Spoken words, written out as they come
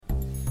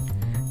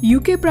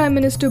UK Prime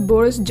Minister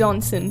Boris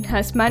Johnson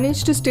has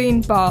managed to stay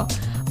in power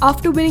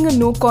after winning a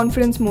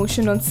no-confidence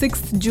motion on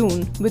 6th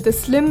June with a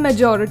slim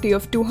majority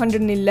of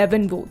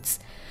 211 votes.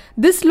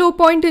 This low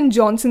point in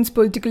Johnson's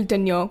political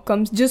tenure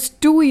comes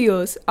just 2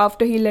 years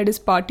after he led his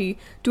party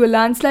to a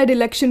landslide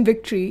election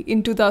victory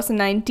in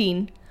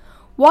 2019.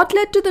 What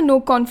led to the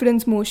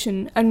no-confidence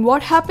motion and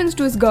what happens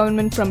to his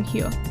government from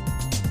here?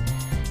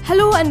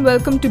 Hello and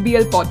welcome to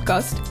BL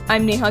Podcast.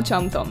 I'm Neha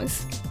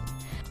Cham-Thomas.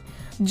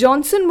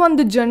 Johnson won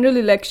the general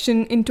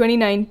election in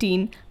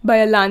 2019 by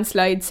a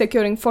landslide,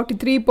 securing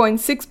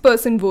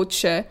 43.6% vote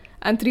share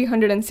and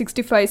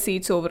 365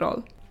 seats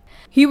overall.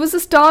 He was the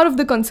star of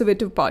the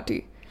Conservative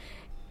Party.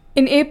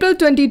 In April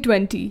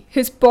 2020,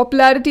 his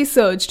popularity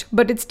surged,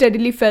 but it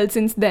steadily fell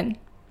since then.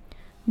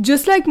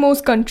 Just like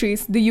most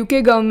countries, the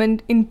UK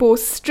government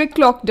imposed strict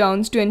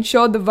lockdowns to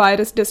ensure the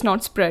virus does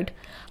not spread.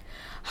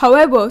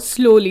 However,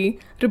 slowly,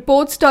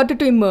 reports started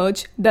to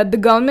emerge that the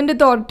government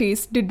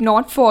authorities did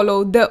not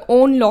follow their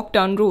own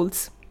lockdown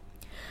rules.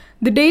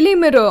 The Daily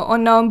Mirror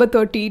on November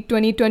 30,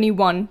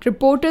 2021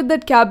 reported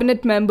that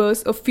cabinet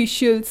members,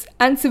 officials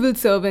and civil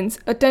servants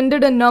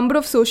attended a number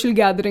of social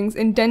gatherings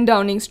in 10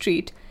 Downing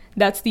Street,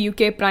 that's the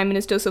UK Prime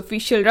Minister's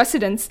official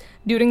residence,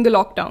 during the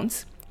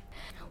lockdowns.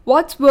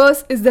 What's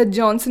worse is that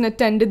Johnson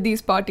attended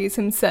these parties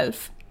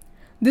himself.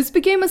 This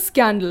became a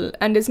scandal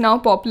and is now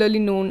popularly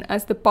known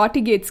as the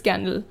Partygate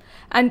scandal,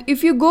 and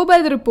if you go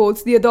by the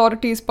reports, the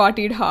authorities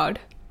partied hard.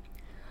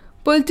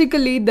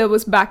 Politically, there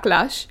was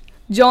backlash.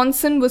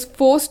 Johnson was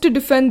forced to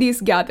defend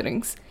these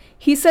gatherings.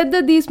 He said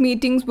that these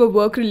meetings were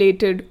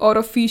work-related or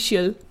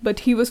official, but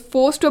he was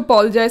forced to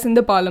apologize in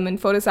the parliament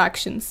for his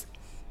actions.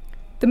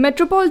 The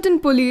Metropolitan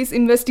Police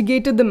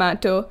investigated the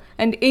matter,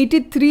 and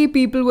 83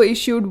 people were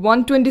issued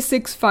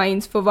 126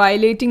 fines for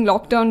violating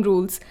lockdown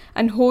rules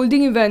and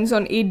holding events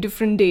on 8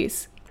 different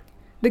days.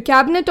 The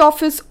Cabinet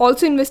Office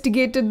also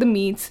investigated the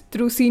meets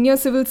through senior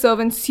civil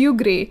servant Sue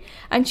Gray,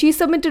 and she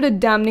submitted a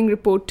damning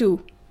report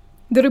too.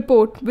 The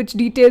report, which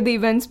detailed the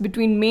events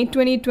between May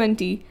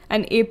 2020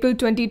 and April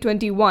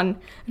 2021,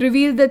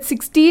 revealed that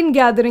 16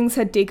 gatherings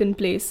had taken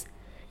place.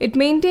 It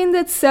maintained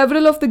that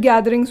several of the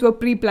gatherings were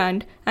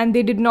pre-planned and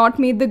they did not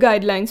meet the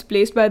guidelines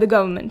placed by the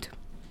government.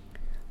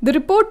 The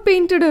report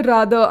painted a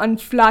rather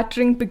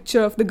unflattering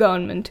picture of the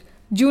government.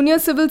 Junior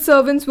civil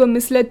servants were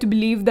misled to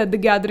believe that the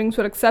gatherings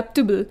were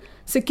acceptable,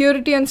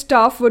 security and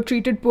staff were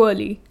treated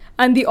poorly,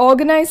 and the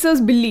organizers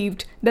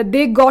believed that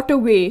they got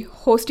away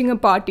hosting a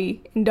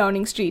party in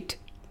Downing Street.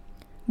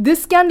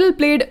 This scandal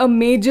played a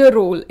major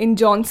role in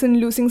Johnson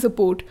losing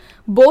support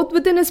both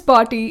within his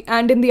party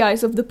and in the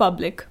eyes of the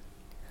public.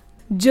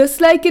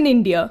 Just like in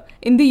India,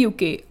 in the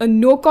UK, a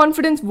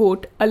no-confidence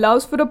vote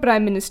allows for a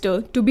Prime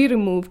Minister to be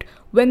removed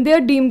when they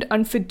are deemed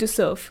unfit to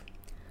serve.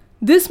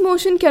 This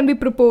motion can be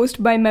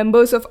proposed by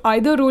members of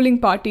either ruling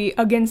party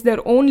against their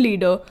own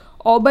leader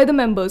or by the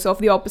members of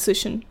the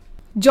opposition.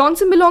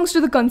 Johnson belongs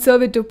to the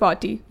Conservative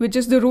Party, which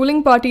is the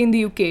ruling party in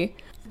the UK.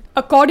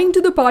 According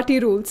to the party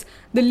rules,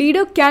 the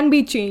leader can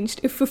be changed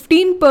if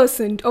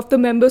 15% of the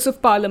members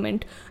of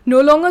parliament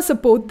no longer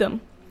support them.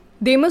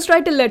 They must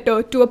write a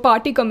letter to a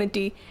party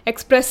committee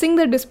expressing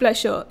their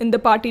displeasure in the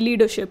party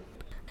leadership.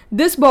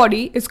 This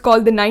body is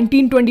called the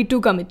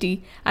 1922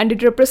 Committee and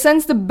it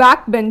represents the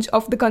backbench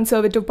of the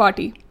Conservative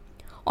Party.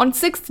 On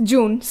 6th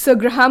June, Sir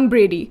Graham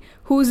Brady,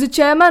 who is the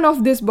chairman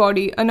of this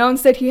body,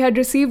 announced that he had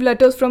received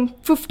letters from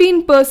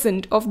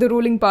 15% of the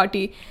ruling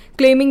party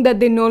claiming that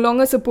they no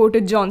longer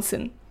supported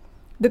Johnson.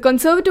 The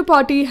Conservative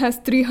Party has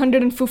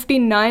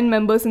 359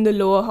 members in the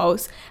lower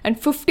house and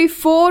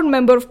 54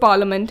 members of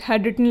parliament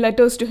had written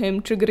letters to him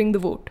triggering the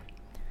vote.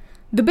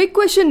 The big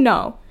question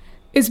now,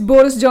 is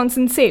Boris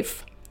Johnson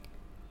safe?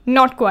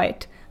 Not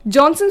quite.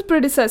 Johnson's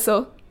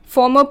predecessor,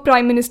 former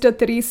Prime Minister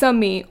Theresa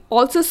May,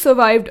 also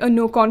survived a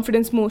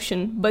no-confidence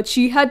motion, but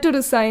she had to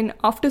resign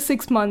after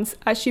 6 months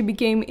as she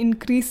became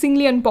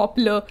increasingly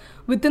unpopular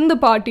within the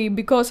party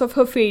because of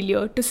her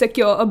failure to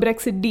secure a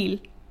Brexit deal.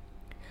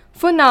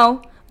 For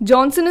now,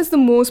 Johnson is the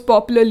most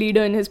popular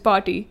leader in his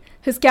party.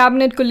 His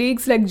cabinet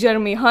colleagues like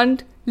Jeremy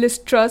Hunt, Liz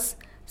Truss,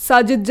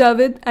 Sajid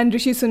Javid and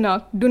Rishi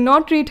Sunak do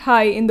not rate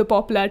high in the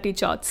popularity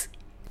charts.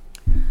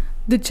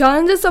 The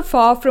challenges are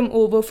far from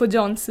over for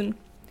Johnson.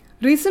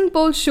 Recent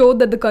polls show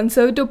that the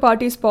Conservative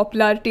Party's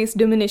popularity is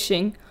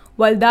diminishing,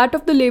 while that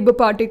of the Labour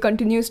Party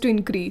continues to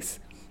increase.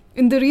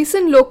 In the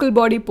recent local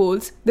body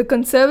polls, the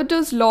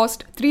Conservatives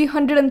lost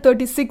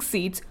 336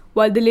 seats,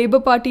 while the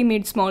Labour Party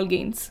made small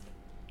gains.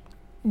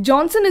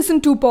 Johnson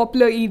isn't too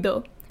popular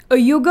either. A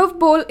YouGov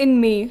poll in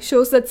May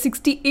shows that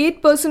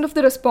 68% of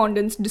the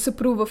respondents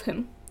disapprove of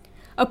him.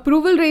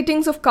 Approval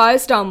ratings of Keir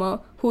Starmer,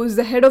 who is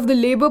the head of the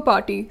Labour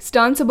Party,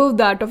 stands above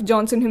that of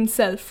Johnson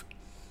himself.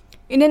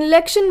 In an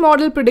election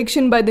model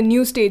prediction by the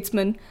New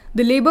Statesman,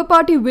 the Labour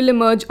Party will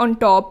emerge on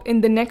top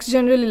in the next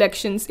general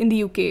elections in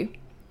the UK.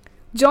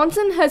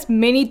 Johnson has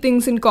many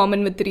things in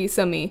common with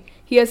Theresa May.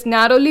 He has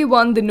narrowly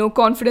won the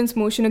no-confidence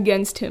motion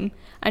against him,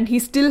 and he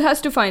still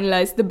has to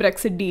finalise the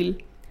Brexit deal.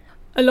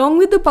 Along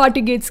with the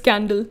Partygate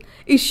scandal,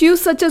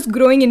 issues such as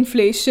growing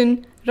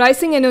inflation,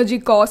 rising energy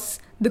costs,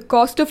 The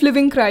cost of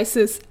living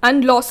crisis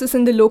and losses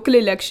in the local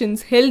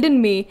elections held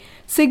in May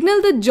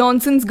signal that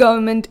Johnson's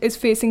government is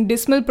facing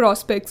dismal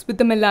prospects with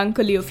a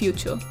melancholy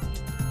future.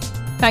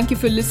 Thank you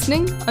for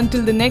listening.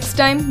 Until the next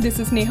time, this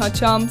is Neha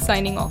Charm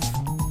signing off.